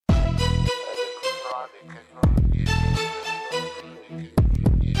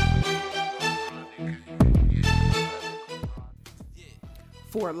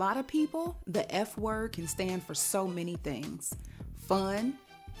For a lot of people, the F word can stand for so many things: fun,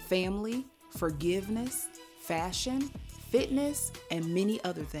 family, forgiveness, fashion, fitness, and many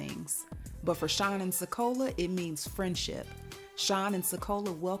other things. But for Sean and Sekolah, it means friendship. Sean and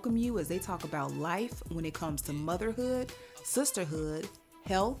Sekolah welcome you as they talk about life when it comes to motherhood, sisterhood,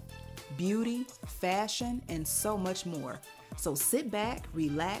 health, beauty, fashion, and so much more. So sit back,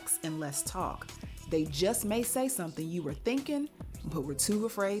 relax, and let's talk. They just may say something you were thinking, but we're too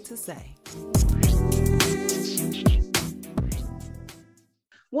afraid to say.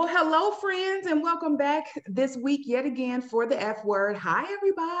 Well, hello, friends, and welcome back this week yet again for the F word. Hi,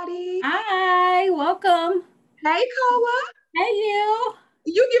 everybody. Hi, welcome. Hey, Kola. Hey, you.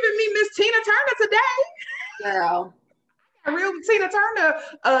 You giving me Miss Tina Turner today? Girl. A real Tina Turner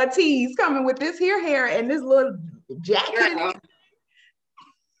tease coming with this hair and this little jacket. Girl.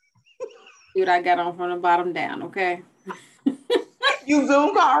 See what I got on from the bottom down, okay? You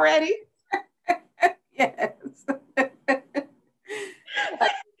Zoomed already? Yes. I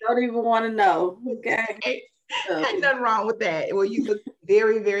don't even want to know, okay? Ain't nothing wrong with that. Well, you look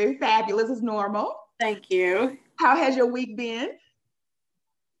very, very fabulous as normal. Thank you. How has your week been?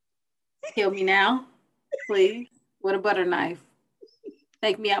 Kill me now, please. With a butter knife.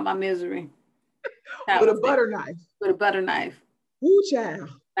 Take me out my misery. With a butter knife. With a butter knife. Ooh, child.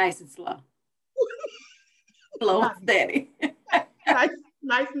 Nice and slow. Slow and steady.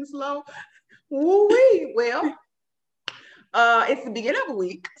 nice and slow. Ooh-wee. Well, it's the beginning of a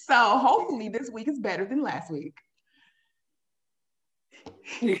week, so hopefully this week is better than last week.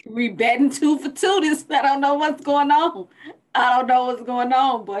 We betting 2 for 2 this. I don't know what's going on.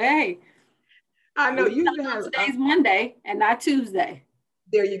 But hey. I know you have today's Monday and not Tuesday.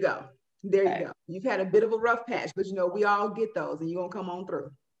 There you go. There you go. You've had a bit of a rough patch, but you know we all get those, and you're gonna come on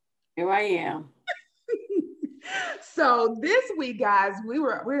through. Here I am. So this week, guys,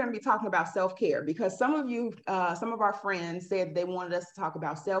 we're going to be talking about self-care because some of our friends said they wanted us to talk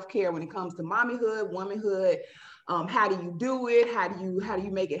about self-care when it comes to mommyhood, womanhood. How do you do it? How do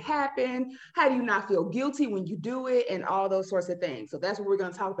you make it happen? How do you not feel guilty when you do it? And all those sorts of things. So that's what we're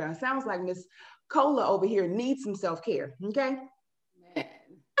going to talk about. It sounds like Miss Kola over here needs some self-care. Okay. Man,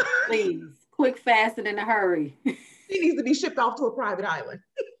 please, quick, fast, and in a hurry. She needs to be shipped off to a private island.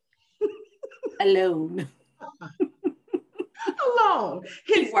 Alone. Alone.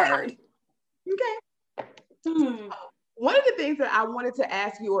 His word. Okay. One of the things that I wanted to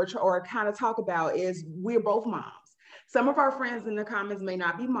ask you or kind of talk about is we're both moms. Some of our friends in the comments may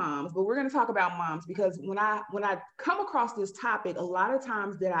not be moms, but we're going to talk about moms because when I come across this topic, a lot of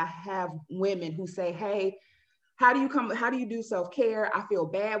times that I have women who say, hey, how do you do self-care? I feel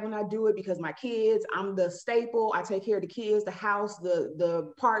bad when I do it because my kids, I'm the staple. I take care of the kids, the house,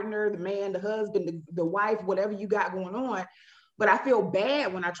 the partner, the man, the husband, the wife, whatever you got going on. But I feel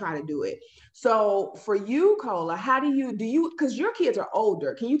bad when I try to do it. So for you, Kola, how do you, because your kids are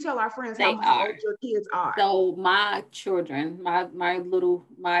older. Can you tell our friends how old your kids are? So my children, I don't even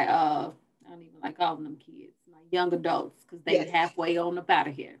like calling them kids, my young adults, because they're halfway on up out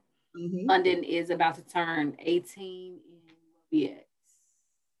of here. Mm-hmm. London is about to turn 18 in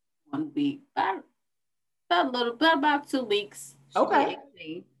 1 week, about 2 weeks. Okay.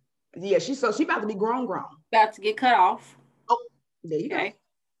 Yeah, she's about to be grown. About to get cut off. Oh, there you go.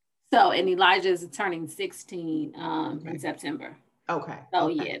 So, and Elijah is turning 16 in September. Okay. So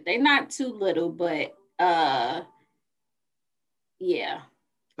yeah, they're not too little, but yeah.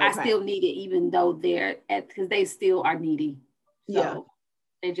 I still need it, even though because they still are needy. So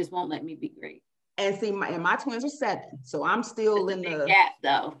they just won't let me be great. And see, my twins are 7, so I'm still in the gap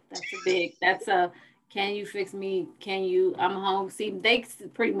though. That's a can you fix me? I'm home. See, they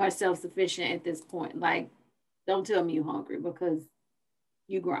pretty much self-sufficient at this point. Like, don't tell me you're hungry because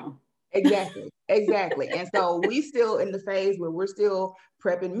you grown. Exactly. And so we still in the phase where we're still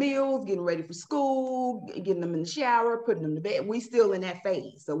prepping meals, getting ready for school, getting them in the shower, putting them to bed. We still in that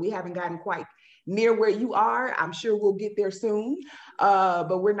phase. So we haven't gotten quite near where you are. I'm sure we'll get there soon,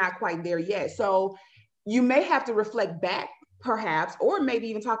 but we're not quite there yet. So you may have to reflect back perhaps, or maybe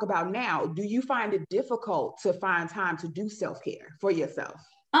even talk about now. Do you find it difficult to find time to do self-care for yourself?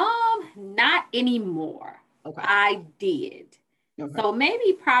 Not anymore. Okay. I did. Okay. So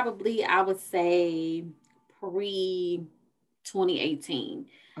maybe probably I would say pre-2018.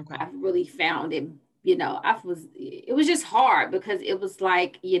 Okay. I really found it, it was just hard because it was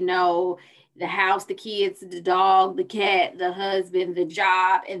like, the house, the kids, the dog, the cat, the husband, the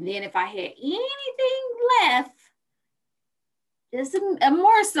job. And then if I had anything left, It's a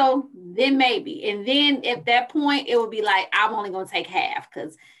more so, then maybe. And then at that point, it would be like, I'm only going to take half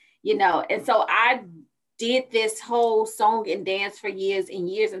because, you know, and so I did this whole song and dance for years and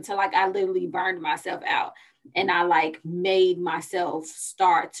years until like I literally burned myself out. And I like made myself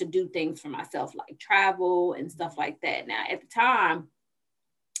start to do things for myself, like travel and stuff like that. Now, at the time,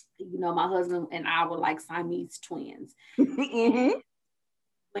 you know, my husband and I were like Siamese twins. Mm-hmm.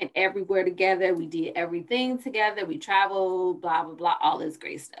 Went everywhere together. We did everything together. We traveled, blah, blah, blah, all this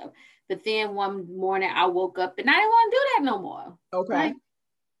great stuff. But then one morning I woke up and I didn't want to do that no more. Okay. Like,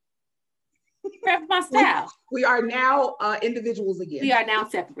 that's my style. We are now individuals again. We are now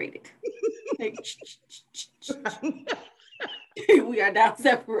separated. We are now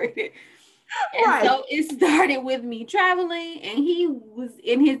separated. And right. So it started with me traveling, and he was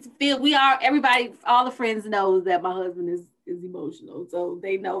in his field. We are, everybody, all the friends know that my husband is emotional, so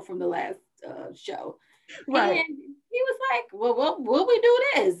they know from the last show. Right. And he was like, well, what we do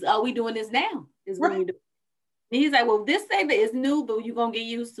this? Are we doing this now? Is what we do. And he's like, well, this thing that is new, but you're gonna get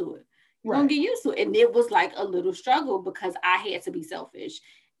used to it. You're gonna get used to it. And it was like a little struggle because I had to be selfish.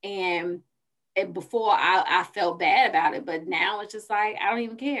 And before I felt bad about it, but now it's just like, I don't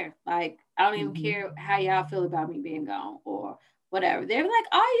even care. Like, I don't even care how y'all feel about me being gone or whatever. They're like,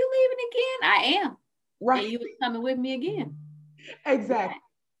 are you leaving again? I am. Right. And you was coming with me again. Exactly.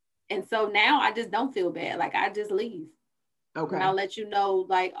 And so now I just don't feel bad. Like, I just leave. Okay. And I'll let you know,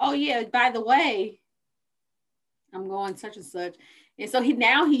 like, oh yeah, by the way, I'm going such and such. And so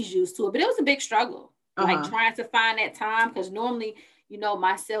he's used to it, but it was a big struggle. Like trying to find that time. Because normally, you know,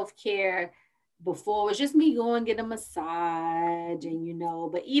 my self-care before was just me going get a massage and, you know,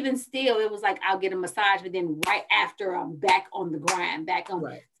 but even still, it was like, I'll get a massage, but then right after I'm back on the grind, back on.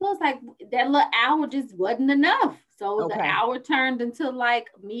 Right. So it's like that little hour just wasn't enough. So the hour turned into like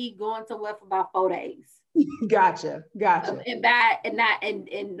me going somewhere for about 4 days. Gotcha.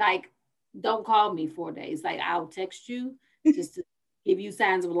 And like, don't call me 4 days. Like, I'll text you just to give you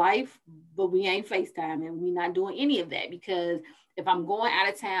signs of life, but we ain't FaceTime and we're not doing any of that because if I'm going out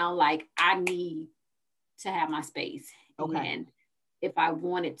of town, like I need to have my space. Okay. And if I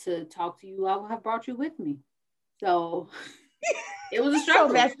wanted to talk to you, I would have brought you with me. So it was a struggle.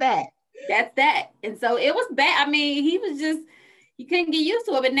 So that's that. And so it was bad. I mean, he couldn't get used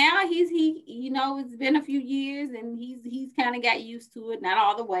to it, but now he, you know, it's been a few years and he's kind of got used to it. Not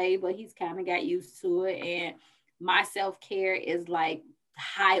all the way, but he's kind of got used to it. And my self-care is like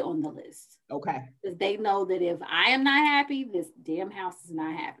high on the list. Okay. Because they know that if I am not happy, this damn house is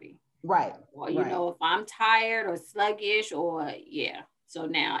not happy. Right. Or, you know, if I'm tired or sluggish or, yeah. So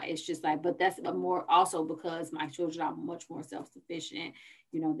now it's just like, but that's more also because my children are much more self-sufficient.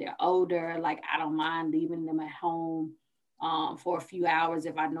 You know, they're older. Like, I don't mind leaving them at home for a few hours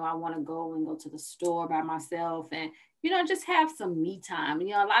if I know I want to go to the store by myself and, you know, just have some me time. You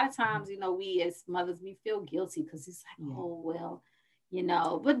know, a lot of times, you know, we as mothers, we feel guilty because it's like, oh, well, you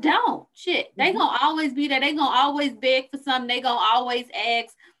know, but don't. Shit. They gonna always be there. They gonna always beg for something. They gonna always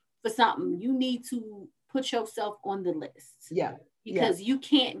ask for something. You need to put yourself on the list. Yeah. Because you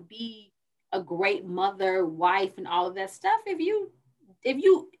can't be a great mother, wife, and all of that stuff if you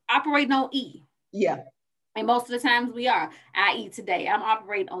operate on E. Yeah. And most of the times we are. I eat today. I'm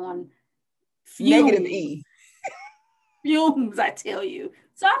operating on negative E. Fumes, I tell you.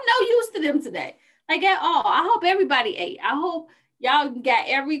 So I'm no use to them today. Like at all. I hope everybody ate. I hope y'all got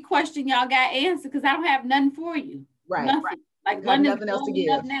every question y'all got answered because I don't have nothing for you. Right. Nothing. Right. Like nothing else to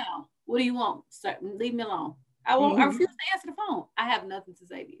give. Now. What do you want? Sir, leave me alone. I refuse to answer the phone. I have nothing to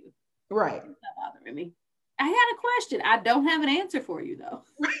say to you. Right. It's not bothering me. I had a question. I don't have an answer for you though.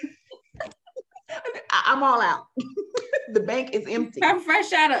 I'm all out. The bank is empty. I'm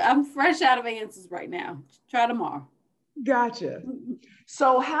fresh out of answers right now. Try tomorrow. Gotcha.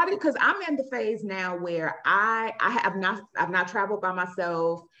 So because I'm in the phase now where I've not traveled by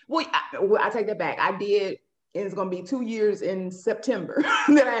myself. Well, I take that back. I did, and it's going to be 2 years in September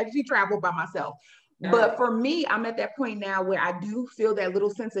that I actually traveled by myself. But for me, I'm at that point now where I do feel that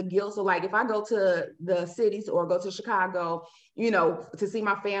little sense of guilt. So like if I go to the cities or go to Chicago, you know, to see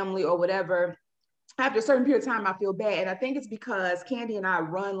my family or whatever, after a certain period of time, I feel bad. And I think it's because Candy and I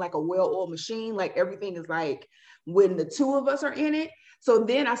run like a well-oiled machine. Like everything is like when the two of us are in it. So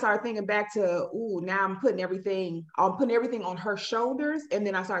then I started thinking back to, now I'm putting everything on her shoulders. And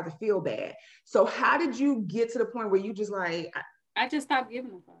then I started to feel bad. So how did you get to the point where you just like... I just stopped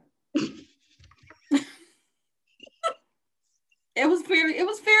giving a fuck. It was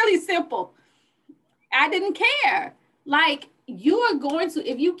fairly simple. I didn't care. Like, you are going to,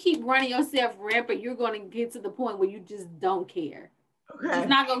 if you keep running yourself rampant, you're going to get to the point where you just don't care. Okay. You're just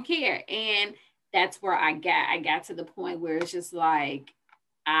not going to care. And that's where I got to the point where it's just like,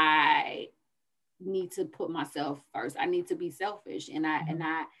 I need to put myself first. I need to be selfish, and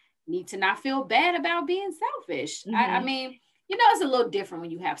I need to not feel bad about being selfish. I mean, you know, it's a little different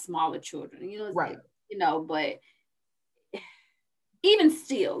when you have smaller children, you know, right. You know, but even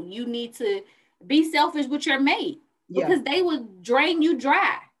still, you need to be selfish with your mate, because they would drain you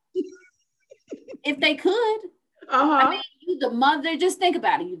dry if they could. I mean, you the mother, just think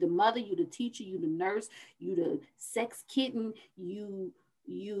about it. You the mother, you the teacher, you the nurse, you the sex kitten, you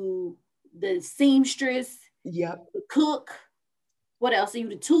the seamstress, the cook. What else? Are you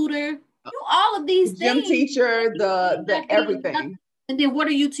the tutor? You all of these gym things. Teacher, the everything. And then what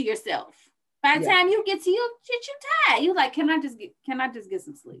are you to yourself? By the time you get to you tired. You're like, can I just get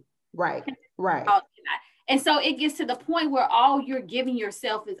some sleep? Right. And so it gets to the point where all you're giving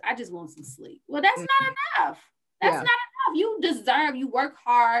yourself is, I just want some sleep. Well, that's not enough. That's not enough. You work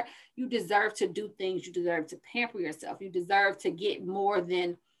hard. You deserve to do things. You deserve to pamper yourself. You deserve to get more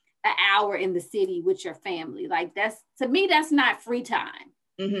than an hour in the city with your family. Like, to me, that's not free time.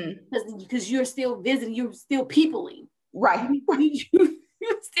 Because you're still visiting, you're still peopling. Right.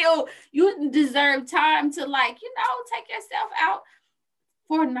 You deserve time to, like, you know, take yourself out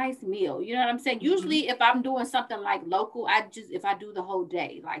for a nice meal. You know what I'm saying? Usually if I'm doing something like local, if I do the whole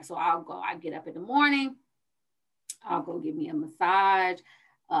day, like, so I get up in the morning, I'll go get me a massage.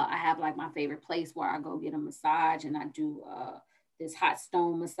 I have like my favorite place where I go get a massage, and I do this hot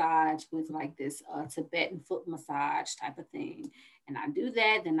stone massage with like this Tibetan foot massage type of thing. And I do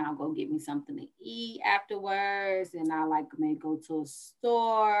that, then I'll go get me something to eat afterwards. And I may go to a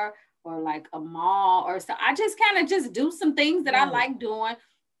store or like a mall or so. I just kind of just do some things that I like doing,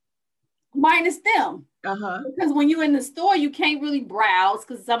 minus them. Because when you're in the store, you can't really browse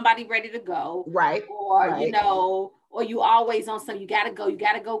because somebody ready to go. Right. Or, you know, or you always on something, you gotta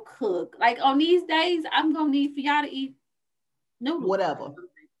go cook. Like on these days, I'm gonna need for y'all to eat noodles. Whatever.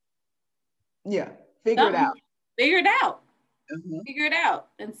 Yeah. Figure it out. Figure it out.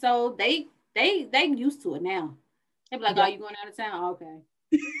 And so they used to it now. They be like, oh, you going out of town? Oh, okay.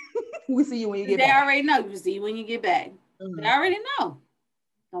 We see you when you get back. They already know. You see you when you get back. They already know.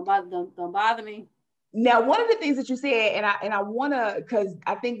 Don't bother me. Now, one of the things that you said, and I want to, because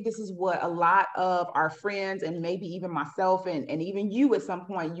I think this is what a lot of our friends and maybe even myself and even you at some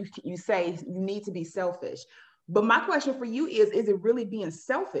point, you say you need to be selfish. But my question for you is it really being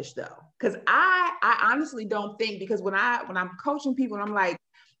selfish though? Because I honestly don't think, because when I'm coaching people and I'm like,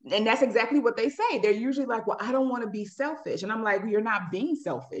 and that's exactly what they say. They're usually like, well, I don't want to be selfish. And I'm like, well, you're not being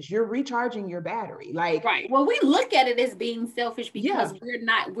selfish. You're recharging your battery. Like, right. Well, we look at it as being selfish because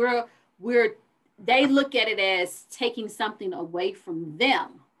they look at it as taking something away from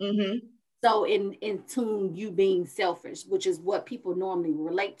them. So in tune, you being selfish, which is what people normally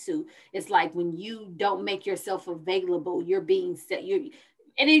relate to. It's like when you don't make yourself available, you're being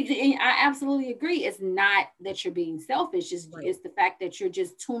and I absolutely agree. It's not that you're being selfish. It's the fact that you're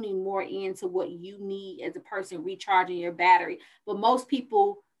just tuning more into what you need as a person, recharging your battery. But most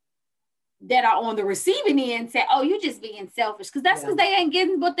people that are on the receiving end say, oh, you're just being selfish. Because that's because they ain't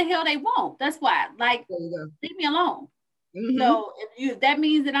getting what the hell they want. That's why. Like, leave me alone. So if that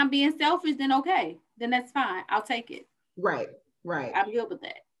means that I'm being selfish, then okay. Then that's fine. I'll take it. Right. I'm good with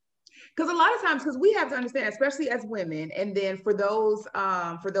that. Because a lot of times, because we have to understand, especially as women, and then for those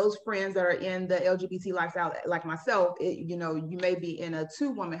friends that are in the LGBT lifestyle, like myself, you know, you may be in a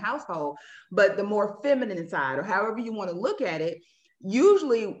 2-woman household, but the more feminine side, or however you want to look at it,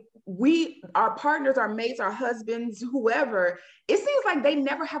 usually our partners, our mates, our husbands, whoever, it seems like they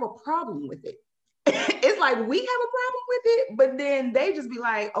never have a problem with it. It's like we have a problem with it, but then they just be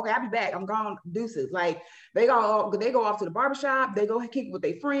like, okay, I'll be back. I'm gone, deuces. Like they go off to the barbershop, they go kick with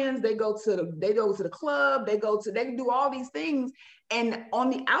their friends, they go to the club, they can do all these things. And on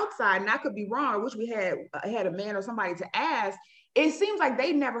the outside, and I could be wrong, I wish we had a man or somebody to ask, it seems like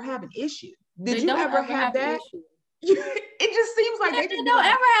they never have an issue. Did you ever have that? It just seems like they don't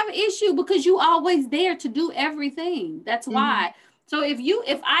ever have an issue because you always there to do everything. That's why. So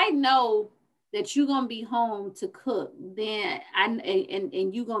if I know that you're gonna be home to cook, then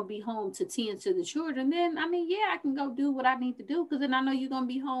and you're gonna be home to tend to the children, then I mean, yeah, I can go do what I need to do because then I know you're gonna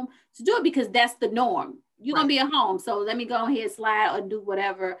be home to do it because that's the norm. You're gonna be at home, so let me go ahead, slide or do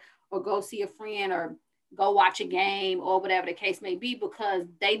whatever, or go see a friend or go watch a game or whatever the case may be, because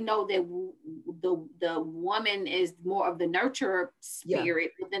they know that the woman is more of the nurturer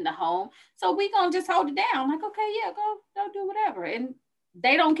spirit within the home. So we gonna just hold it down, like, okay, yeah, go do whatever, and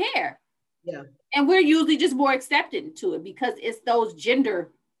they don't care. Yeah. And we're usually just more accepted to it because it's those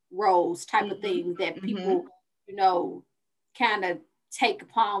gender roles type of things that people, you know, kind of take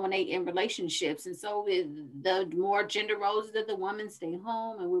upon when they in relationships. And so the more gender roles that the women stay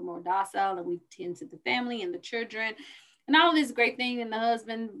home and we're more docile and we tend to the family and the children and all this great thing, and the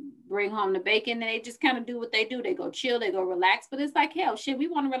husband bring home the bacon and they just kind of do what they do. They go chill, they go relax, but it's like, hell, shit, we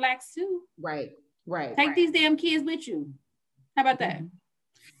want to relax too. Right. Take these damn kids with you. How about that?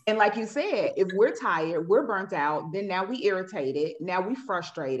 And like you said, if we're tired, we're burnt out, then now we irritated, now we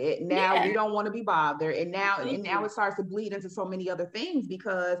frustrated, now we don't want to be bothered. And now it starts to bleed into so many other things,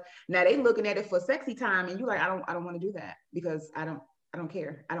 because now they looking at it for sexy time and you're like, I don't want to do that because I don't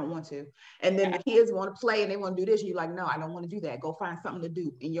care. I don't want to. And then the kids want to play and they want to do this. And you're like, no, I don't want to do that. Go find something to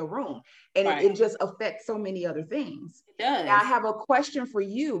do in your room. And it just affects so many other things. It does. Now, I have a question for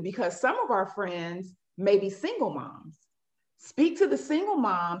you, because some of our friends may be single moms. Speak to the single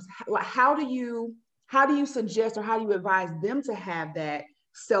moms. How do you suggest, or how do you advise them to have that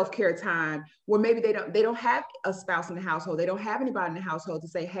self-care time where maybe they don't have a spouse in the household, they don't have anybody in the household to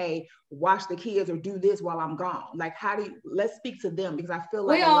say, hey, watch the kids or do this while I'm gone? Like, let's speak to them, because I feel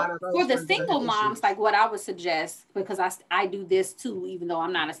like a lot of those for the single moms issues. Like what I would suggest, because I do this too, even though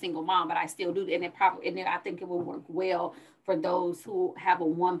I'm not a single mom, but I still do, and I think it will work well for those who have a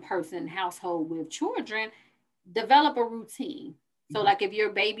one-person household with children. Develop a routine. So like if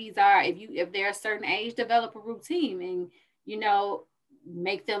your babies are, if they're a certain age, develop a routine, and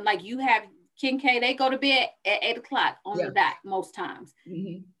make them, like you have Kincaid, they go to bed at 8 o'clock on the dot most times.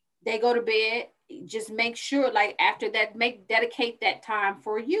 They go to bed. Just make sure, like after that, dedicate that time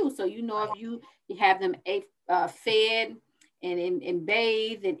for you. So if you have them fed and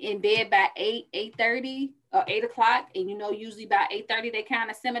bathed and in bed by 8:30 or 8 o'clock, and usually by 8:30 they kind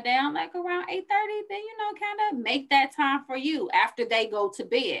of simmer down, like around 8:30, then kind of make that time for you after they go to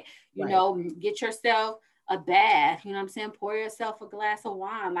bed. Get yourself a bath, you know what I'm saying? Pour yourself a glass of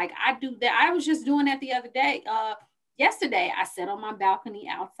wine. Like I do that. I was just doing that the other day. Yesterday, I sat on my balcony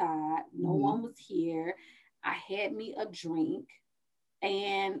outside. No one was here. I had me a drink,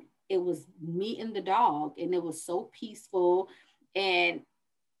 and it was me and the dog, and it was so peaceful, and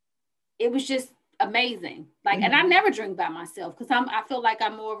it was just amazing. Like, and I never drink by myself because I feel like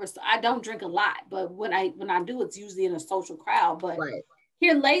I'm more of I don't drink a lot, but when I do, it's usually in a social crowd. But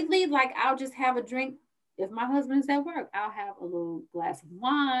here lately, like I'll just have a drink. If my husband's at work, I'll have a little glass of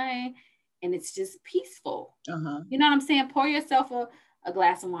wine, and it's just peaceful. You know what I'm saying? Pour yourself a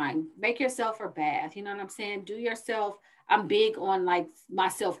glass of wine, make yourself a bath. You know what I'm saying? Do yourself. I'm big on like my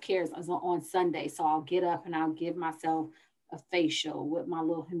self-care on Sunday. So I'll get up and I'll give myself a facial with my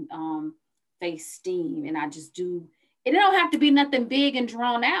little face steam. And I just do, it don't have to be nothing big and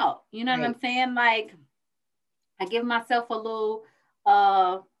drawn out. You know what I'm saying? Like I give myself a little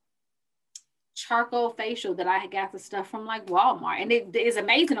charcoal facial that I got the stuff from like Walmart, and it is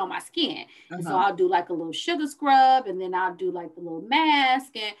amazing on my skin. And so I'll do like a little sugar scrub, and then I'll do like the little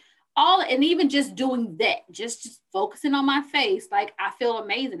mask and even just doing that, just focusing on my face, like I feel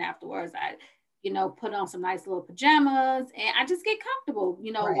amazing afterwards. I put on some nice little pajamas and I just get comfortable,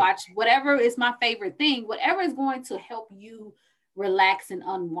 watch whatever is my favorite thing, whatever is going to help you relax and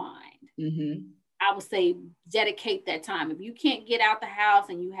unwind. I would say dedicate that time. If you can't get out the house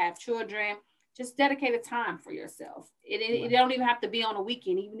and you have children, just dedicate a time for yourself. It don't even have to be on a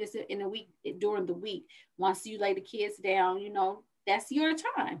weekend, even if it's in a week, during the week. Once you lay the kids down, that's your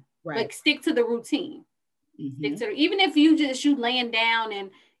time. Like stick to the routine. Stick to even if you laying down and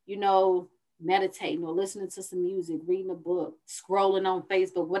meditating or listening to some music, reading a book, scrolling on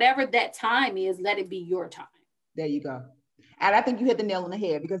Facebook, whatever that time is, let it be your time. There you go. And I think you hit the nail on the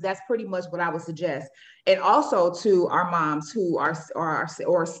head, because that's pretty much what I would suggest. And also to our moms who are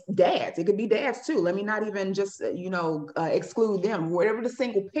or dads, it could be dads too. Let me not even just, exclude them. Whatever the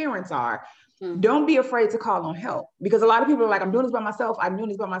single parents are, don't be afraid to call on help, because a lot of people are like, I'm doing this by myself. I'm doing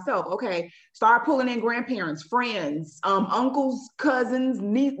this by myself. Okay. Start pulling in grandparents, friends, uncles,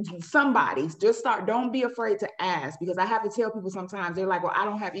 cousins, somebody. Just start. Don't be afraid to ask, because I have to tell people sometimes, they're like, well, I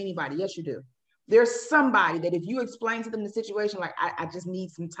don't have anybody. Yes, you do. There's somebody that if you explain to them the situation, like I just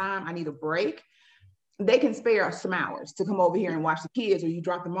need some time, I need a break, they can spare some hours to come over here and watch the kids, or you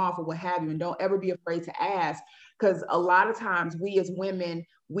drop them off or what have you. And don't ever be afraid to ask, because a lot of times we as women,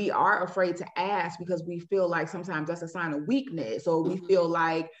 we are afraid to ask because we feel like sometimes that's a sign of weakness. Or we feel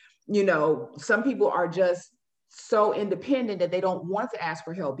like, some people are just so independent that they don't want to ask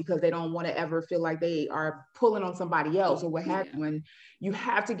for help because they don't want to ever feel like they are pulling on somebody else or what have you. And you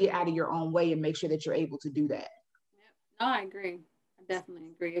have to get out of your own way and make sure that you're able to do that. No, I agree. I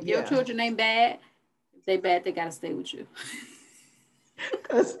definitely agree. If your children ain't bad, if they bad, they gotta stay with you.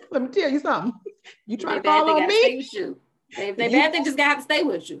 Because let me tell you something. You try to call on me. If they bad, they just gotta stay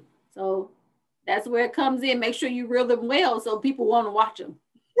with you. So That's where it comes in. Make sure you reel them well so people want to watch them.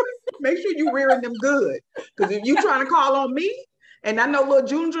 Make sure you rearing them good. Because if you trying to call on me, and I know little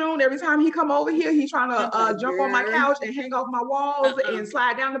June, every time he come over here, he trying to jump on my couch and hang off my walls and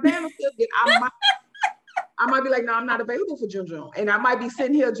slide down the banister, then I might be like, no, I'm not available for June. And I might be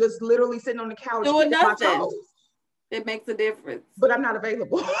sitting here just literally sitting on the couch doing nothing. It makes a difference. But I'm not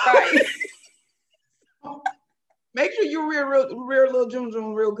available. Right. Make sure you rear little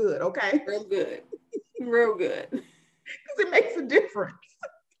June real good, okay? Real good. Real good. Because it makes a difference.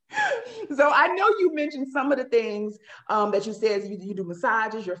 So I know you mentioned some of the things that you said, you do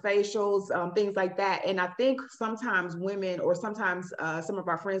massages, your facials, things like that. And I think sometimes women, or sometimes some of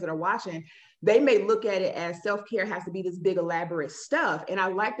our friends that are watching, they may look at it as self-care has to be this big elaborate stuff. And I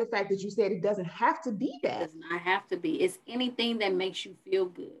like the fact that you said it doesn't have to be that. It does not have to be. It's anything that makes you feel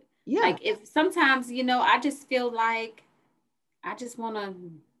good. Yeah. Like if sometimes, I just feel like I just want to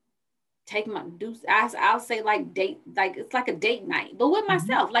take I'll say like date, like it's like a date night, but with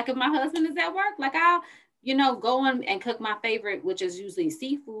myself. Like if my husband is at work, like I'll, go in and cook my favorite, which is usually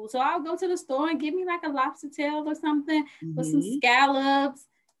seafood. So I'll go to the store and get me like a lobster tail or something, with some scallops,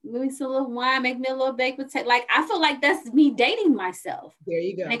 maybe some little wine, make me a little baked potato. Like I feel like that's me dating myself. There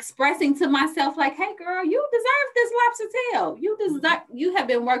you go. And expressing to myself like, hey girl, you deserve this lobster tail. You have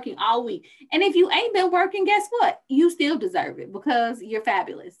been working all week. And if you ain't been working, guess what? You still deserve it because you're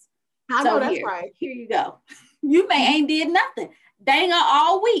fabulous. I know that's right. Here you go. You ain't did nothing dang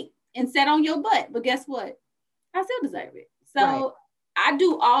all week and sat on your butt, but guess what? I still deserve it. So I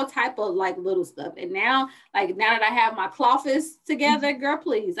do all type of like little stuff. And now that I have my cloffice together, girl,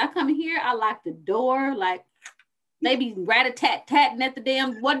 please. I come here, I lock the door, like maybe rat-a-tat-tatting at the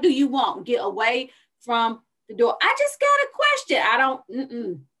damn, what do you want? Get away from the door. I just got a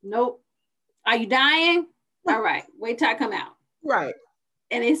question. Nope. Are you dying? All right, wait till I come out. Right.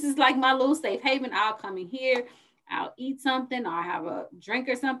 And this is like my little safe haven. I'll come in here, I'll eat something, I'll have a drink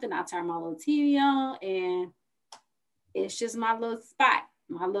or something, I'll turn my little TV on, and it's just my little spot,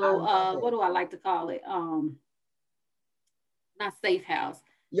 my little, what do I like to call it? Not safe house.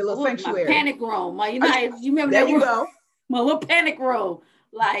 Your little sanctuary. My panic room. You remember there that you room? Go. My little panic room.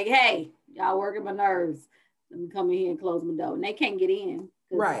 Like, hey, y'all working my nerves. Let me come in here and close my door. And they can't get in.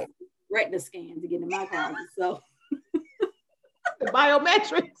 Right. Retina scan to get in my closet. So. The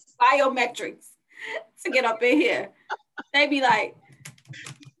biometrics to get up in here. They be like,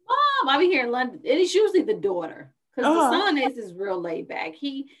 Mom, I be here in London. It is usually the daughter, because the son is real laid back.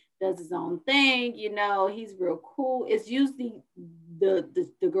 He does his own thing, he's real cool. It's usually the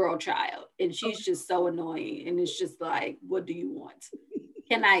girl child, and she's just so annoying. And it's just like, what do you want?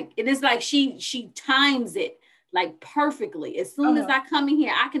 And it's like she times it like perfectly. As soon as I come in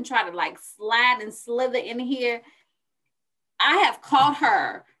here, I can try to like slide and slither in here. I have caught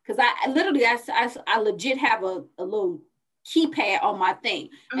her because I legit have a little keypad on my thing,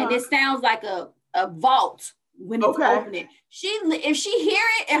 and it sounds like a vault when it's opening. If she hear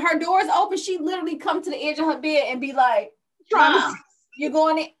it and her door is open, she literally come to the edge of her bed and be like, Mom, you're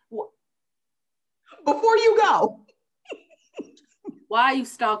going in before you go. Why are you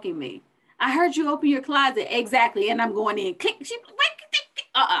stalking me? I heard you open your closet. Exactly, and I'm going in. Click.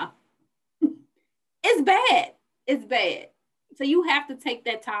 It's bad. It's bad. So you have to take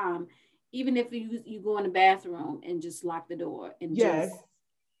that time, even if you go in the bathroom and just lock the door and just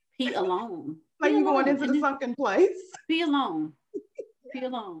pee alone. Like you're going into the sunken place. Be alone. Be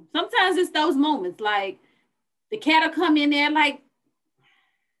alone. Sometimes it's those moments, like the cat will come in there like,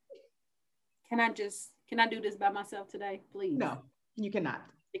 can I do this by myself today, please? No, you cannot.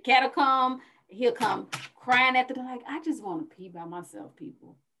 The cat will come, he'll come crying at the door like, I just want to pee by myself,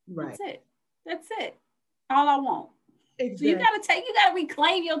 people. Right. That's it. All I want. Exactly. So you gotta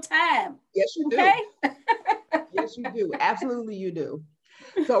reclaim your time. Yes, you do. Okay? Yes, you do. Absolutely, you do.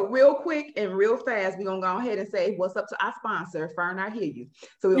 So real quick and real fast, we're gonna go ahead and say what's up to our sponsor. Fern, I hear you.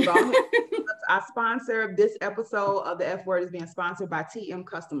 So we'll go ahead and our sponsor. This episode of the F Word is being sponsored by TM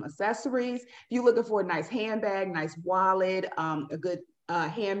Custom Accessories. If you're looking for a nice handbag, nice wallet, a good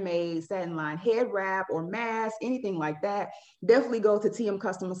handmade satin line head wrap or mask, anything like that, definitely go to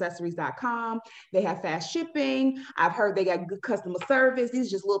tmcustomaccessories.com. They have fast shipping. I've heard they got good customer service. These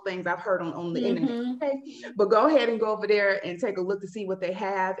are just little things I've heard on the internet. Okay? But go ahead and go over there and take a look to see what they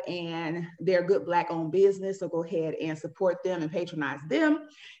have. And they're a good Black-owned business. So go ahead and support them and patronize them.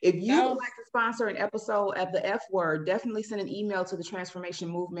 If you would like to sponsor an episode of the F Word, definitely send an email to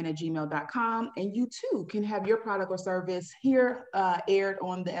thetransformationmovement@gmail.com. And you too can have your product or service here aired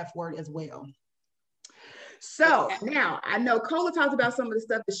on the F Word as well. So now I know Cola talked about some of the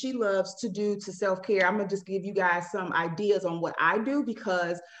stuff that she loves to do to self-care. I'm gonna just give you guys some ideas on what I do,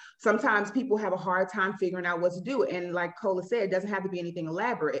 because sometimes people have a hard time figuring out what to do. And like Cola said, it doesn't have to be anything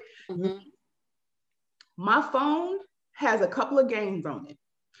elaborate. Mm-hmm. My phone has a couple of games on it.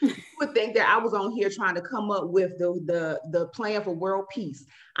 You would think that I was on here trying to come up with the plan for world peace.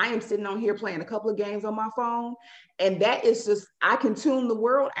 I am sitting on here playing a couple of games on my phone, and that is just, I can tune the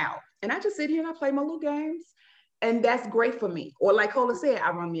world out. And I just sit here and I play my little games. And that's great for me. Or like Cola said, I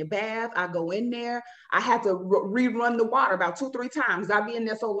run me a bath, I go in there, I have to rerun the water about 2-3 times. I be in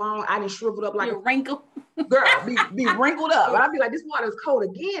there so long, I didn't shrivel up like a wrinkle. Girl, be wrinkled up. I'd be like, this water is cold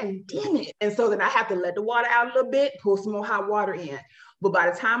again, damn it. And so then I have to let the water out a little bit, pour some more hot water in. But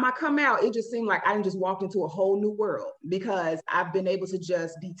by the time I come out, it just seemed like I just walked into a whole new world, because I've been able to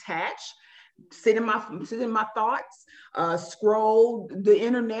just detach, sit in my thoughts, scroll the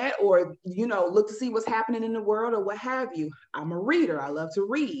internet, or look to see what's happening in the world or what have you. I'm a reader. I love to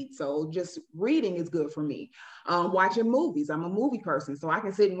read, so just reading is good for me. Watching movies. I'm a movie person, so I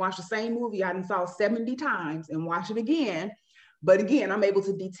can sit and watch the same movie I saw 70 times and watch it again. But again, I'm able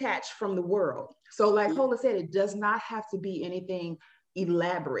to detach from the world. So like Cola said, it does not have to be anything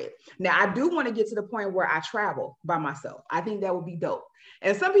elaborate. Now, I do want to get to the point where I travel by myself. I think that would be dope.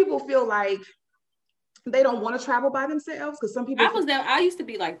 And some people feel like they don't want to travel by themselves, because some people I used to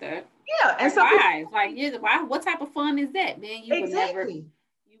be like that. Yeah. And some why? Why? What type of fun is that, man? Exactly.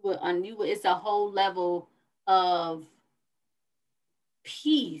 It's a whole level of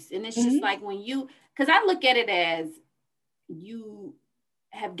peace. And it's just like when because I look at it as you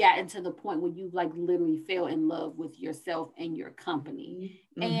have gotten to the point where you like literally fell in love with yourself and your company.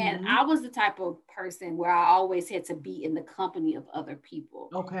 And I was the type of person where I always had to be in the company of other people.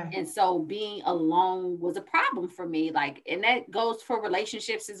 Okay. And so being alone was a problem for me. Like, and that goes for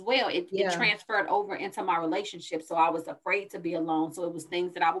relationships as well. It transferred over into my relationship. So I was afraid to be alone. So it was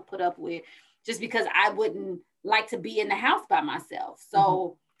things that I would put up with just because I wouldn't like to be in the house by myself.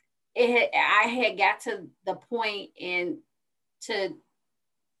 So I had got to the point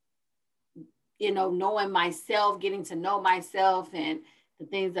knowing myself, getting to know myself and the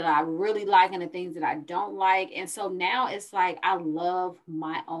things that I really like and the things that I don't like. And so now it's like, I love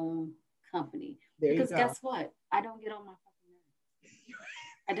my own company. Because guess what? I don't get on my fucking nerves.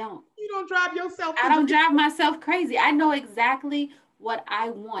 I don't. You don't drive yourself. I don't drive myself crazy. I know exactly what I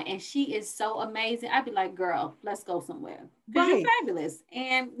want. And she is so amazing. I'd be like, girl, let's go somewhere. Because you're fabulous.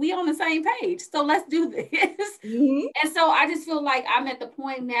 And we on the same page. So let's do this. And so I just feel like I'm at the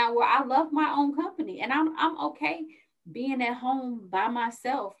point now where I love my own company. And I'm okay being at home by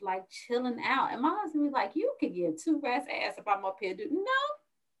myself, like chilling out. And my husband was like, you could get 2 rats ass if I'm up here. No,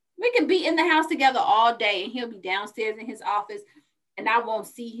 we could be in the house together all day. And he'll be downstairs in his office. And I won't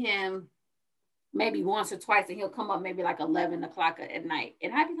see him maybe once or twice, and he'll come up maybe like 11 o'clock at night.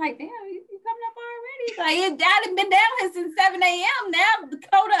 And I'd be like, damn, you coming up already? Like, I done been down here since 7 a.m. Now, the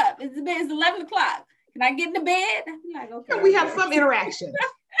code up. It's 11 o'clock. Can I get in the bed? I'd be like, okay. Can we have some interaction?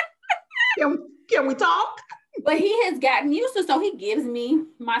 Can we talk? But he has gotten used to, so he gives me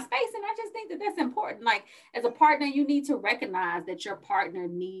my space. And I just think that that's important. Like, as a partner, you need to recognize that your partner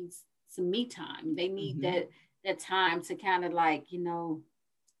needs some me time. They need that time to kind of like,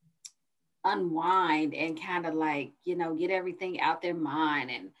 unwind and kind of like, get everything out their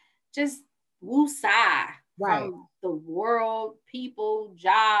mind and just woosah from the world, people,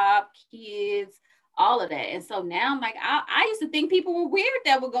 job, kids, all of that. And so now I'm like, I used to think people were weird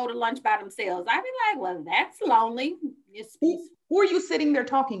that would go to lunch by themselves. I'd be like, well, that's lonely. Who are you sitting there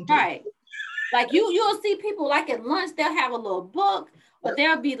talking to? Right. Like you'll see people like at lunch, they'll have a little book, but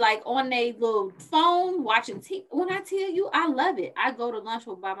they'll be like on their little phone watching TV. When I tell you, I love it. I go to lunch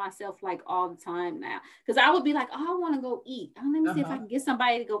by myself like all the time now. Because I would be like, oh, I want to go eat. Let me see if I can get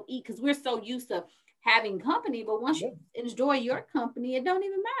somebody to go eat. Because we're so used to having company. But once you enjoy your company, it don't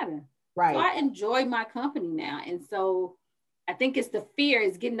even matter. Right. So I enjoy my company now. And so I think it's the fear,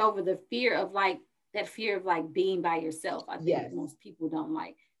 is getting over the fear of like, that fear of like being by yourself. I think most people don't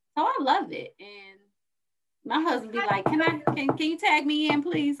like. So I love it. And my husband be like, can you tag me in,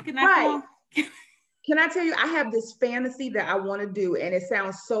 please? Can I Can I tell you, I have this fantasy that I want to do, and it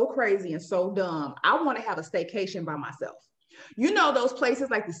sounds so crazy and so dumb. I want to have a staycation by myself. You know, those places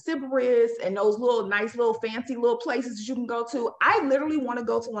like the Sybaris and those little nice little fancy little places that you can go to. I literally want to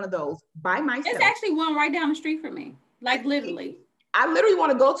go to one of those by myself. It's actually one right down the street from me. Like literally. I literally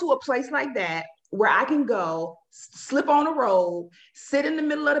want to go to a place like that where I can go, slip on a robe, sit in the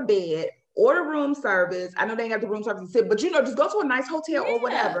middle of the bed, order room service. I know they ain't got the room service to sit, but just go to a nice hotel or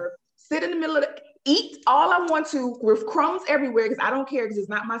whatever, sit in the middle of eat all I want to with crumbs everywhere, because I don't care, because it's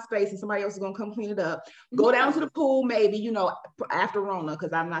not my space and somebody else is going to come clean it up. Go down to the pool maybe, after Rona,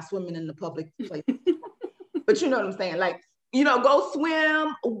 because I'm not swimming in the public place. But you know what I'm saying? Like, go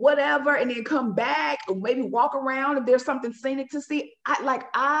swim, whatever, and then come back, or maybe walk around if there's something scenic to see.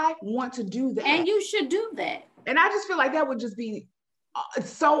 I want to do that. And you should do that. And I just feel like that would just be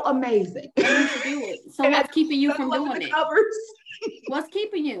so amazing. And you should do it. So what's keeping you from doing it? What's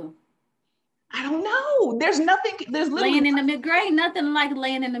keeping you? I don't know. There's nothing. There's literally laying in the middle. Girl, ain't nothing like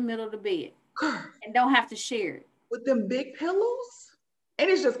laying in the middle of the bed and don't have to share it with them big pillows, and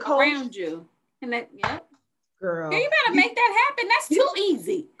it's just cold around you. And that, yep. Girl, you better make that happen. That's too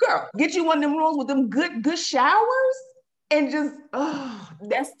easy. Girl, get you one of them rooms with them good showers, and just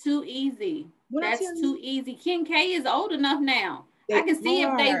that's too easy. That's too easy. Ken K is old enough now. I can see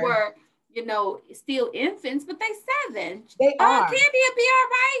if they were, still infants, but they 7. They are. Candy will be all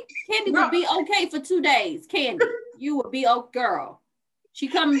right. Candy will be okay for 2 days. Candy, you will be okay, girl. She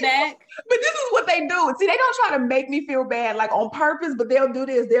coming back. But this is what they do. See, they don't try to make me feel bad like on purpose, but they'll do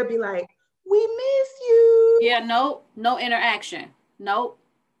this. They'll be like, we miss you. Yeah, no interaction. Nope,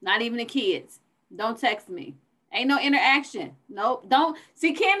 not even the kids. Don't text me. Ain't no interaction. Nope, don't.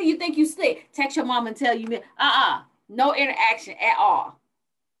 See, Candy, you think you slick. Text your mom and tell you, no interaction at all.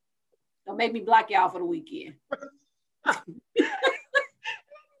 Don't make me block y'all for the weekend.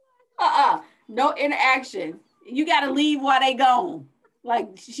 No interaction. You got to leave while they gone. Like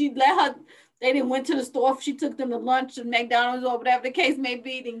she let her, they didn't went to the store. She took them to lunch at McDonald's or whatever the case may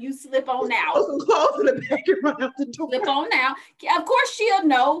be. Then you slip on out. Slip on out. Of course she'll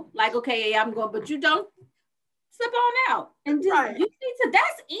know. Like, okay, I'm going, but you don't slip on out. And just, you need to.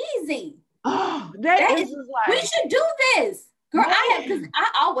 That's easy. Oh, that is like, we should do this. Girl, because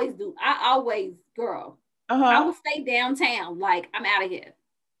I always do. Girl, I will stay downtown. Like, I'm out of here.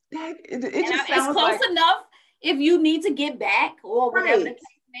 It's close enough if you need to get back or whatever the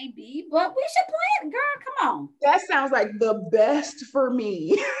case may be. But we should plan it, girl. Come on. That sounds like the best for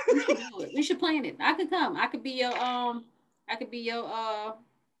me. We should do it. We should plan it. I could come. I could be your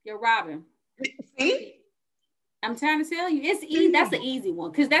Robin. See? I'm trying to tell you, it's easy. That's an easy one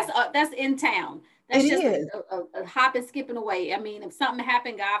because that's in town. That's just a hop and skipping away. I mean, if something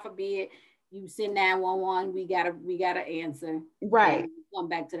happened, God forbid, you send 911. We gotta answer. Right. Come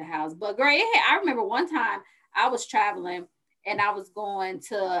back to the house. But girl, I remember one time I was traveling and I was going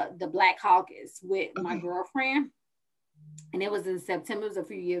to the Black Caucus with my girlfriend, and it was in September. It was a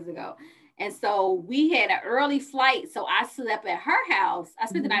few years ago. And so we had an early flight. So I slept at her house. I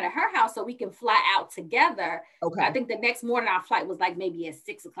spent the night at her house so we can fly out together. Okay. I think the next morning our flight was like maybe at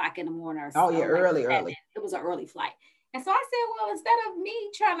 6 o'clock in the morning or something. Oh yeah, early. It was an early flight. And so I said, well, instead of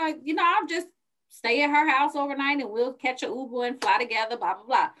me trying to, I'll just stay at her house overnight and we'll catch an Uber and fly together, blah, blah,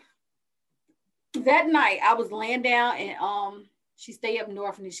 blah. That night I was laying down and she stayed up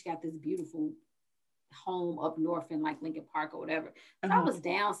north and she got this beautiful home up north in like Lincoln Park or whatever. So I was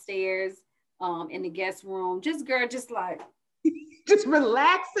downstairs in the guest room, just like just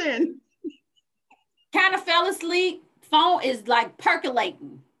relaxing. Kind of fell asleep. Phone is like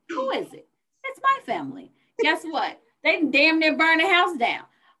percolating. Who is it? It's my family. Guess what? They damn near burn the house down.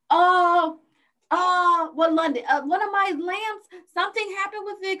 Well, London, one of my lamps, something happened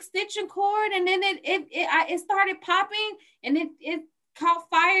with the extension cord, and then it started popping, and it caught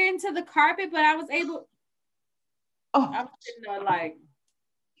fire into the carpet, but I was able. I was sitting there like,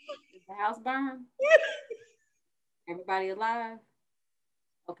 is the house burned? Everybody alive?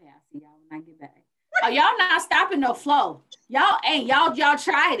 Okay, I'll see y'all when I get back. Oh, y'all not stopping no flow. Y'all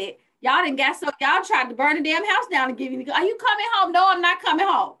tried it. Y'all tried to burn the damn house down and give you. Are you coming home? No, I'm not coming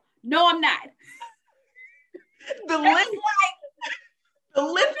home. No, I'm not. The length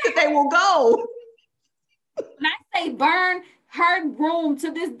that they will go. When I say burn her room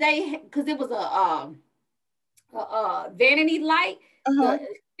to this day, because it was a vanity light, the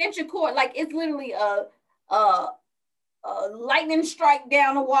extension cord, like it's literally a lightning strike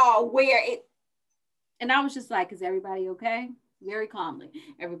down the wall where it. And I was just like, is everybody okay? Very calmly.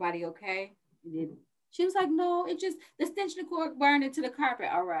 Everybody okay? She was like, no, it just, the extension cord burned into the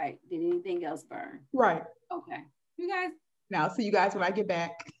carpet. All right. Did anything else burn? Right. Okay. You guys. Now, I'll see you guys when I get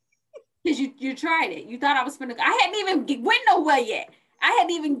back. Because you tried it. You thought I was finna, I hadn't even went nowhere yet. I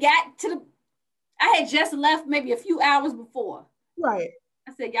hadn't even got to I had just left maybe a few hours before. Right.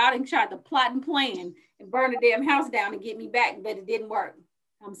 I said, y'all done tried to plot and plan and burn the damn house down and get me back, but it didn't work.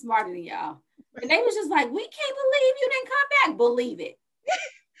 I'm smarter than y'all. And they was just like, we can't believe you didn't come back. Believe it.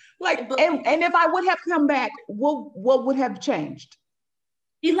 Like, and if I would have come back, what would have changed?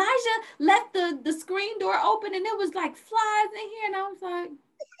 Elijah left the screen door open and it was like flies in here. And I was like,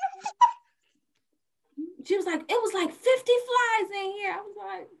 she was like, it was like 50 flies in here. I was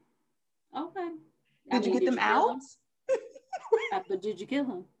like, okay. Did you get them out? But did you kill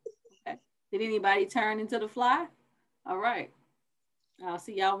him? Okay. Did anybody turn into the fly? All right. I'll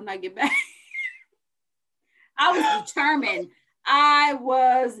see y'all when I get back. I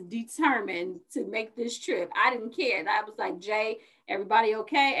was determined to make this trip. I didn't care. I was like, Jay, everybody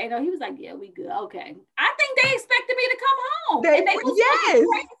okay? And he was like, yeah, we good. Okay. I think they expected me to come home. And they was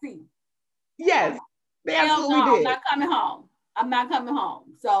crazy. Yes. They absolutely did. I'm not coming home. I'm not coming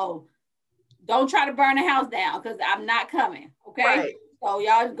home. So don't try to burn the house down because I'm not coming. Okay. Right. So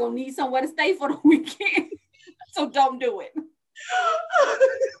y'all gonna need somewhere to stay for the weekend. So don't do it.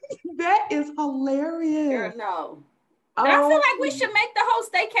 That is hilarious. No. But I feel like we should make the whole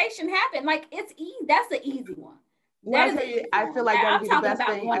staycation happen. Like it's easy. That's the easy one. Well, I feel like that would be the best thing.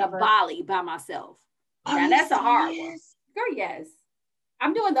 I'm talking about going to Bali by myself. Now that's a hard one. Girl, yes.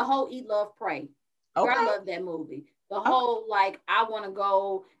 I'm doing the whole Eat, Love, Pray. Okay. Girl, I love that movie. The whole I want to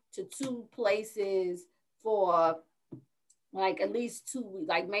go to 2 places for like at least 2 weeks,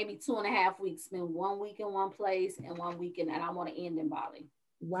 like maybe 2.5 weeks. Spend 1 week in one place and 1 weekend, and I want to end in Bali.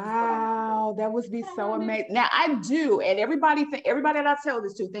 Wow, that would be so amazing. Now I do, and everybody that I tell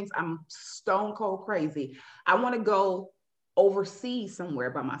this to thinks I'm stone cold crazy. I want to go overseas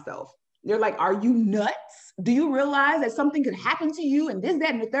somewhere by myself. They're like, "Are you nuts? Do you realize that something could happen to you and this, that,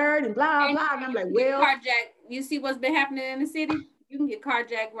 and the third, and blah blah?" And I'm like, "Well, carjack. You see what's been happening in the city? You can get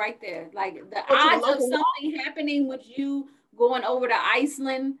carjacked right there. Like the odds of something happening with you going over to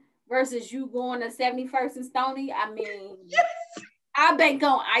Iceland versus you going to 71st and Stony. I mean." Yes. I bank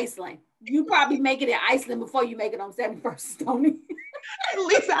on Iceland. You probably make it in Iceland before you make it on 71st Stony. At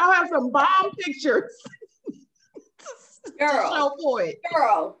least I'll have some bomb pictures.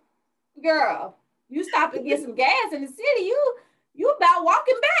 Girl, you stop to get some gas in the city. You about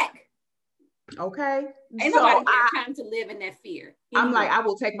walking back. Okay. Ain't nobody got time to live in that fear. I'm like, I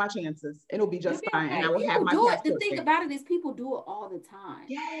will take my chances. It'll be just fine. And I will have my passport. The thing about it is people do it all the time.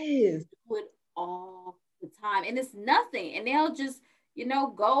 Yes. Do it all the time. And it's nothing. And they'll just,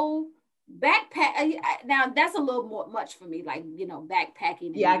 go backpack. Now that's a little more much for me, like,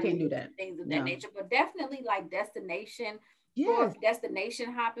 backpacking. Yeah, I can't do that. Things of that nature. But definitely like destination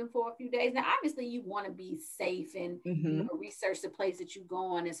hopping for a few days. Now, obviously, you want to be safe and research the place that you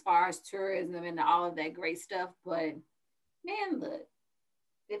go on as far as tourism and all of that great stuff. But man, look,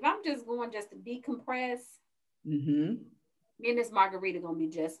 if I'm just going just to decompress, me and this margarita gonna be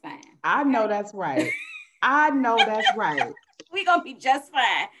just fine. I know that's right. We gonna be just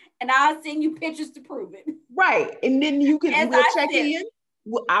fine, and I'll send you pictures to prove it. Right, and then we'll check in.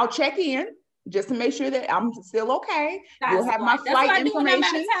 I'll check in. Just to make sure that I'm still okay. You'll have my flight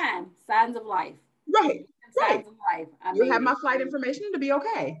information. Signs of life. Right. Signs of life. You'll have my flight information to be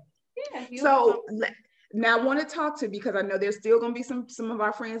okay. Yeah. So now I want to talk to, because I know there's still going to be some of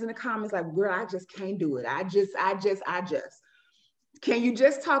our friends in the comments like, girl, I just can't do it. I just. Can you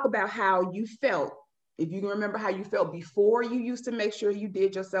just talk about how you felt? If you can remember how you felt before you used to make sure you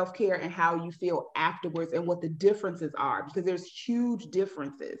did your self-care, and how you feel afterwards, and what the differences are, because there's huge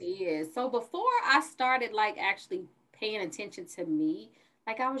differences. Yeah. So before I started actually paying attention to me,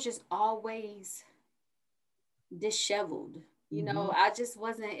 I was just always disheveled. I just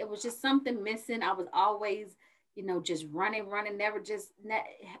wasn't, it was just something missing. I was always, just running,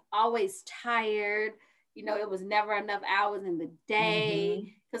 always tired. It was never enough hours in the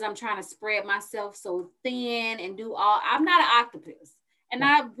day because I'm trying to spread myself so thin and I'm not an octopus. And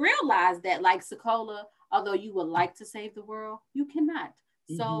I realized that, like Sekolah, although you would like to save the world, you cannot.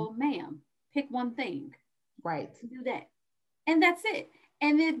 So, ma'am, pick one thing. Right. Do that. And that's it.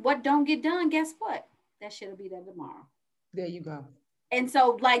 And then what don't get done, guess what? That shit'll be there tomorrow. There you go. And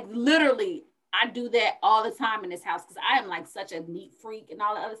so, literally, I do that all the time in this house because I am such a neat freak and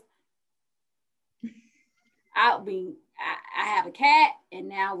all the other. I have a cat, and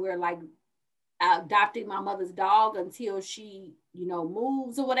now we're adopting my mother's dog until she,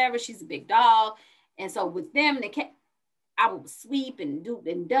 moves or whatever. She's a big dog. And so with them, the cat, I would sweep and do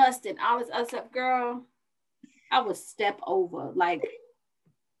and dust and all this other stuff, girl. I would step over.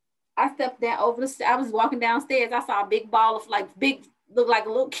 I stepped down over I was walking downstairs. I saw a big ball of looked like a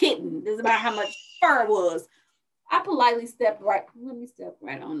little kitten. This is about how much fur it was. I politely stepped right. Let me step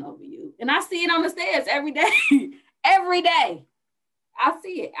right on over you. And I see it on the stairs every day. Every day. I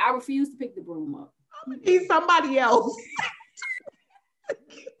see it. I refuse to pick the broom up. Need somebody else.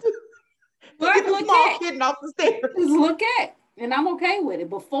 Get the small kitten off the stairs. Just look at. And I'm okay with it.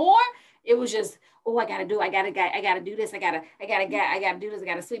 Before, it was just, I gotta do this. I gotta do this. I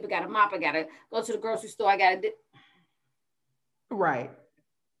gotta sweep. I gotta mop. I gotta go to the grocery store. I gotta do. Right.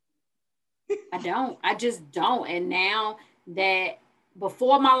 I just don't. And now that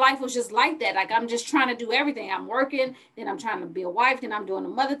before my life was just like that. Like I'm just trying to do everything. I'm working, then I'm trying to be a wife, then I'm doing a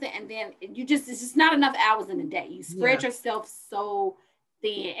mother thing. And then it's just not enough hours in a day. You spread yourself so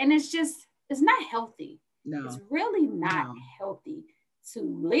thin, and it's not healthy. No, it's really not healthy to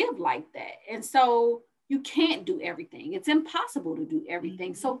live like that. And so you can't do everything. It's impossible to do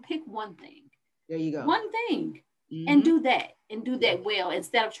everything. So pick one thing. There you go. One thing. And do that well,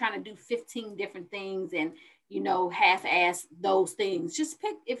 instead of trying to do 15 different things and, half-ass those things. Just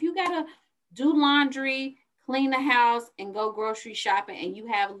pick, if you gotta do laundry, clean the house, and go grocery shopping, and you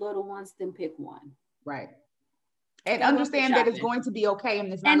have little ones, then pick one. Right. And understand that it's going to be okay,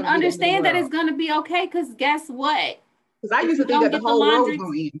 and it's not. And understand that it's going to be okay, because guess what? Because I used to think that the whole world was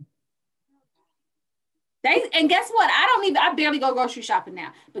going in. And guess what? I barely go grocery shopping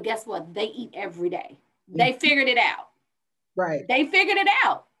now. But guess what? They eat every day. They figured it out. Right. They figured it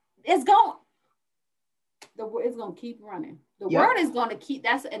out. It's going to keep running. The world is going to keep,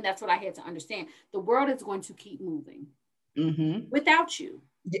 that's what I had to understand. The world is going to keep moving without you.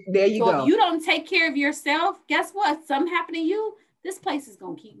 There you go. If you don't take care of yourself, guess what? Something happened to you, this place is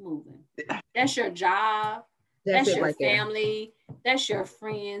going to keep moving. That's your job. That's your family. That's your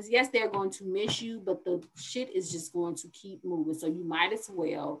friends. Yes, they're going to miss you, but the shit is just going to keep moving. So you might as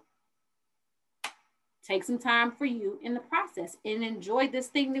well take some time for you in the process and enjoy this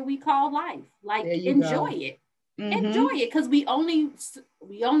thing that we call life. Like, enjoy it. Enjoy it, because we only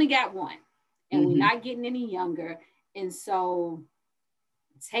got one, and we're not getting any younger. And so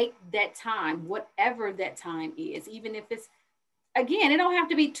take that time, whatever that time is, even if it's, again, it don't have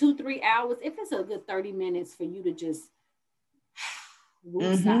to be 2-3 hours. If it's a good 30 minutes for you to just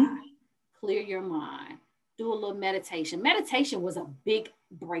clear your mind, do a little meditation. Meditation was a big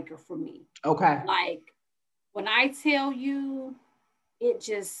breaker for me. Okay. Like, when I tell you, it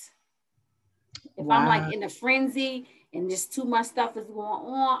just, if I'm like in a frenzy and just too much stuff is going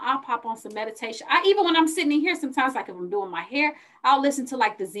on, I'll pop on some meditation. Even when I'm sitting in here, sometimes, like if I'm doing my hair, I'll listen to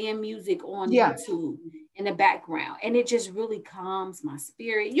like the Zen music on YouTube in the background. And it just really calms my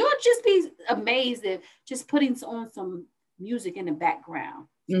spirit. You'll just be amazed at just putting on some music in the background.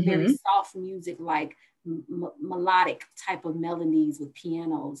 Very soft music, like melodic type of melodies with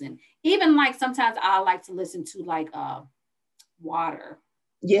pianos. And even like sometimes I like to listen to like water.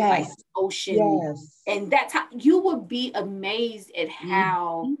 Like ocean. And that's how you would be amazed at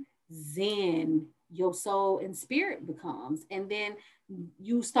how zen your soul and spirit becomes. And then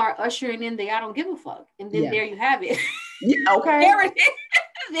you start ushering in the I don't give a fuck. And then there you have it. Okay. There it is.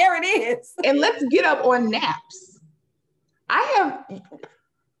 There it is. And let's get up on naps.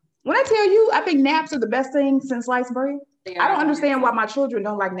 When I tell you, I think naps are the best thing since sliced bread. I don't understand why my children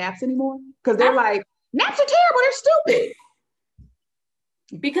don't like naps anymore. Because they're like, naps are terrible, they're stupid.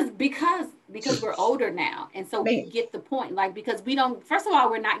 Because we're older now, and so we get the point. Like, because we don't, first of all,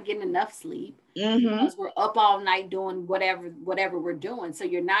 we're not getting enough sleep because we're up all night doing whatever we're doing. So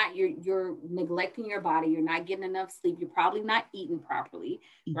you're neglecting your body. You're not getting enough sleep. You're probably not eating properly,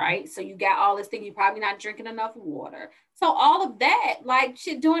 right? So you got all this thing. You're probably not drinking enough water. So all of that, like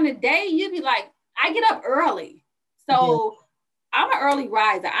shit, during the day, you'd be like, I get up early, so I'm an early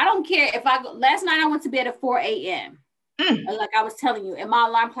riser. I don't care if last night I went to bed at 4 a.m. Like I was telling you, and my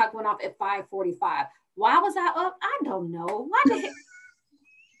alarm clock went off at 5:45. Why was I up? I don't know. Why the heck?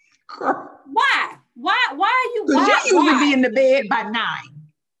 Why? Why are you? Because you usually be in the bed by 9.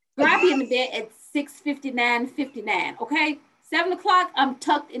 I be in the bed at 6:59. Okay, 7 o'clock. I'm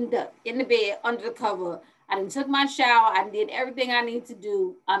tucked in the bed under the cover. I done took my shower. I did everything I need to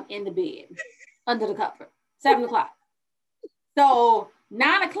do. I'm in the bed under the cover. 7 o'clock. So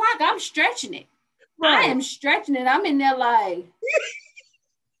 9 o'clock, I'm stretching it. Right. I am stretching it. I'm in there like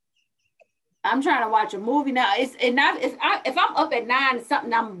I'm trying to watch a movie now. If I'm up at 9, it's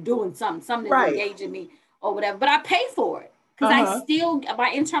something I'm doing something that's engaging me or whatever. But I pay for it because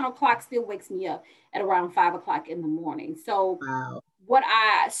my internal clock still wakes me up at around 5 o'clock in the morning. So what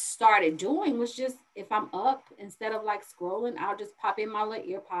I started doing was just, if I'm up, instead of like scrolling, I'll just pop in my little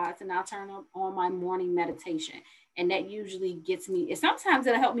ear pods and I'll turn on my morning meditation. And that usually gets me, sometimes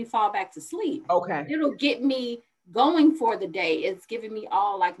it'll help me fall back to sleep. Okay. It'll get me going for the day. It's giving me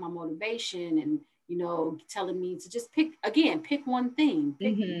all like my motivation and, telling me to just pick one thing.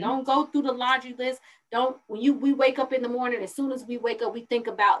 Don't go through the laundry list. We wake up in the morning, as soon as we wake up, we think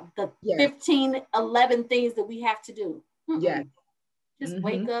about the 15, 11 things that we have to do. Just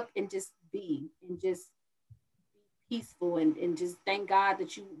wake up and just be, and just be peaceful and just thank God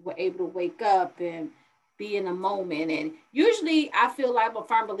that you were able to wake up and be in a moment. And usually I feel like I'm a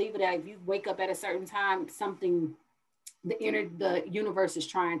firm believer that if you wake up at a certain time, the universe is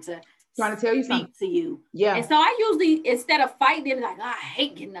trying to trying to tell you something to you. Yeah. And so I usually, instead of fighting, like, oh, I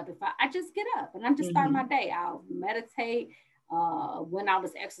hate getting up. I just get up and I just start my day. I'll meditate when I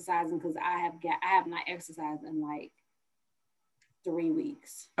was exercising, because I have not exercised in like 3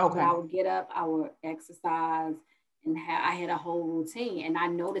 weeks. Okay. So I would get up, I would exercise, and I had a whole routine. And I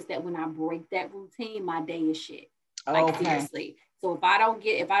noticed that when I break that routine, my day is shit. Like seriously. So if I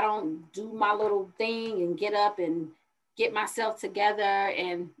don't do my little thing and get up and get myself together,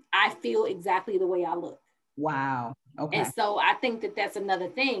 and I feel exactly the way I look. Wow. Okay. And so I think that that's another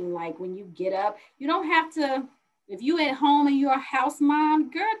thing. Like when you get up, you don't have to, if you at home and you're a house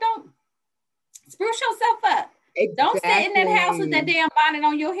mom, girl, don't spruce yourself up. Exactly. Don't sit in that house with that damn bonnet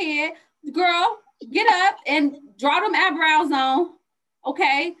on your head. Girl, get up and draw them eyebrows on.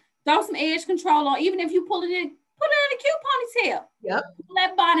 Okay. Throw some edge control on. Even if you put it in a cute ponytail. Yep. Pull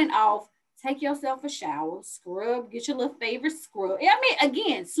that bonnet off. Take yourself a shower, scrub, get your little favorite scrub. I mean,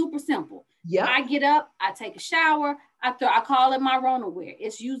 again, super simple. Yeah. I get up, I take a shower, I call it my Rona wear.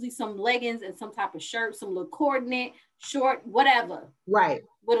 It's usually some leggings and some type of shirt, some little coordinate, short, whatever. Right.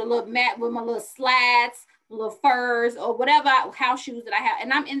 With a little mat, with my little slats, little furs, or whatever house shoes that I have.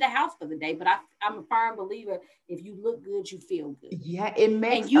 And I'm in the house for the day, but I'm a firm believer, if you look good, you feel good. Yeah, it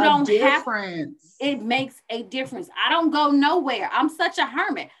makes a difference. It makes a difference. I don't go nowhere. I'm such a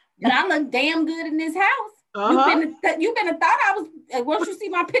hermit. But I look damn good in this house. You've been a thought I was, once you see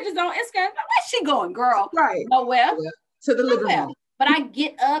my pictures on Instagram, where's she going, girl? Right. Nowhere. Yeah. To the living room. But I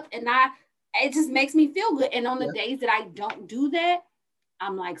get up and it just makes me feel good. And on the days that I don't do that,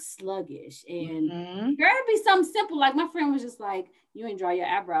 I'm like sluggish. And girl, it'd be something simple. Like my friend was just like, you ain't draw your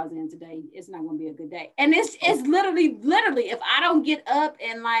eyebrows in today. It's not going to be a good day. And it's literally, if I don't get up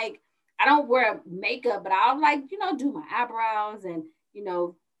and like, I don't wear makeup, but I'll like, do my eyebrows and,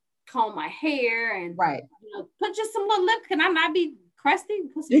 comb my hair and put just some little lip. Can I not be crusty?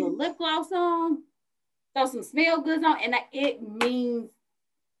 Put some little lip gloss on, throw some smell goods on, and it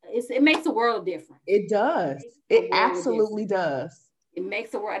makes a world of difference. It does. It absolutely does. It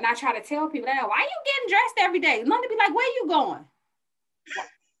makes a world. And I try to tell people that, why are you getting dressed every day? London be like, where you going?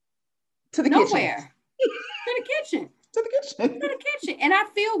 To the Nowhere. kitchen. To the kitchen. To the kitchen. To the kitchen. And I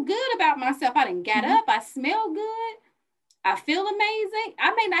feel good about myself. I didn't get up. I smell good. I feel amazing.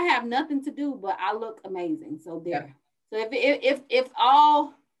 I may not have nothing to do, but I look amazing. So there. Yeah. So if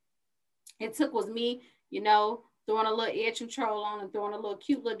all it took was me, throwing a little edge control on and throwing a little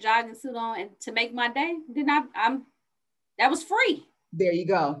cute little jogging suit on and to make my day, then that was free. There you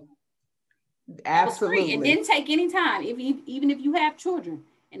go. Absolutely. Free. It didn't take any time. Even if you have children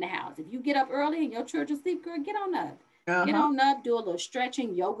in the house, if you get up early and your children sleep, girl, get on up. Get on up, do a little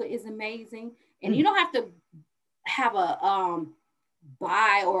stretching. Yoga is amazing. And you don't have to have a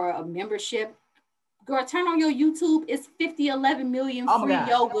buy or a membership. Girl, turn on your YouTube. It's 11 million free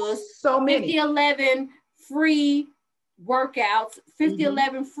yogas. So many. 11 free workouts,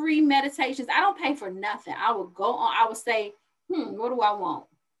 11 free meditations. I don't pay for nothing. I would go on, I would say, what do I want?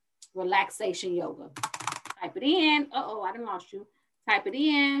 Relaxation yoga. Type it in. I done lost you. Type it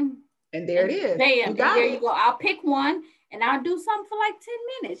in. And there it is. Bam. There you go. I'll pick one and I'll do something for like 10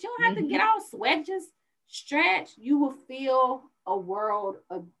 minutes. You don't have to get all sweat. Just stretch. You will feel a world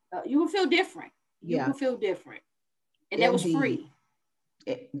of, you will feel different. You will feel different. And that was free.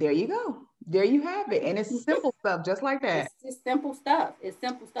 There you go. There you have it. And it's simple stuff, just like that. It's simple stuff. It's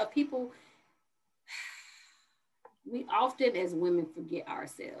simple stuff. People, we often as women forget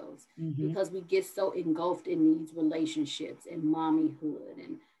ourselves because we get so engulfed in these relationships and mommyhood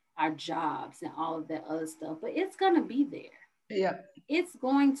and our jobs and all of that other stuff. But it's going to be there. Yeah. It's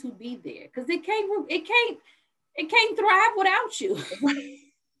going to be there because it can't thrive without you.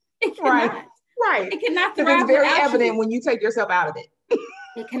 It cannot. Right. It cannot thrive. It's very evident when you take yourself out of it.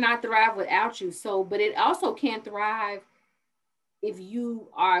 It cannot thrive without you. So, but it also can't thrive if you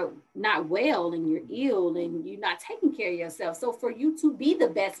are not well and you're ill and you're not taking care of yourself. So for you to be the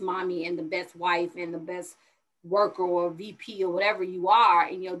best mommy and the best wife and the best worker or VP or whatever you are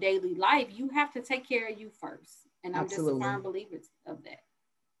in your daily life, you have to take care of you first. And I'm just a firm believer of that.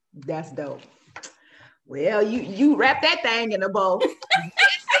 That's dope. Well, you wrap that thing in a bow.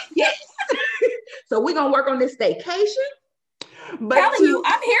 Yes. So we're going to work on this staycation. But telling you,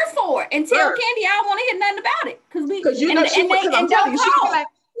 I'm here for it. And tell Candy I don't want to hear nothing about it. Because you know she would, because I'm telling you, she would be like,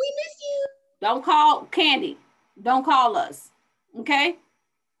 we miss you. Don't call Candy. Don't call us. Okay?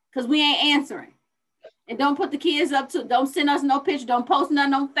 Because we ain't answering. And don't put the kids up to, don't send us no picture. Don't post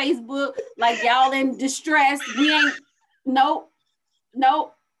nothing on Facebook like y'all in distress. We ain't, nope.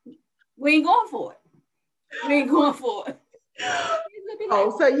 We ain't going for it. We ain't going for it.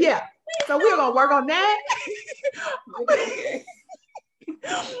 Oh, so yeah. So we're going to work on that.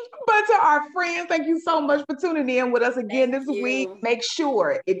 But to our friends, thank you so much for tuning in with us again this week. Make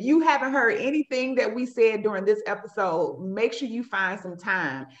sure, if you haven't heard anything that we said during this episode, make sure you find some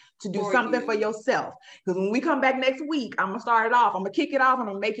time to do something for yourself. Because when we come back next week, I'm going to start it off. I'm going to kick it off. I'm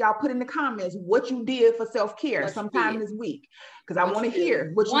going to make y'all put in the comments what you did for self-care sometime this week. Because I want to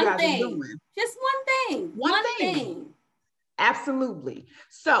hear what you guys are doing. Just one thing. One thing. Absolutely.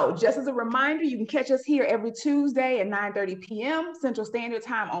 So just as a reminder, you can catch us here every Tuesday at 9:30 p.m. Central Standard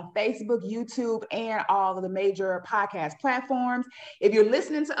Time on Facebook, YouTube, and all of the major podcast platforms. If you're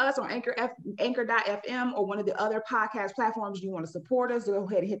listening to us on Anchor.fm or one of the other podcast platforms, you want to support us, go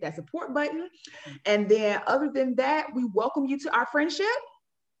ahead and hit that support button. And then other than that, we welcome you to our friendship.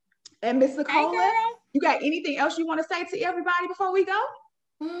 And Miss Nicola, you got anything else you want to say to everybody before we go?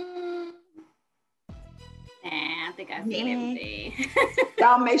 I think I said everything.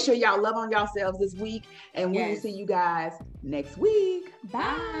 Y'all make sure y'all love on yourselves this week, and we will see you guys next week.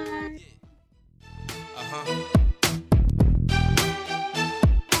 Bye.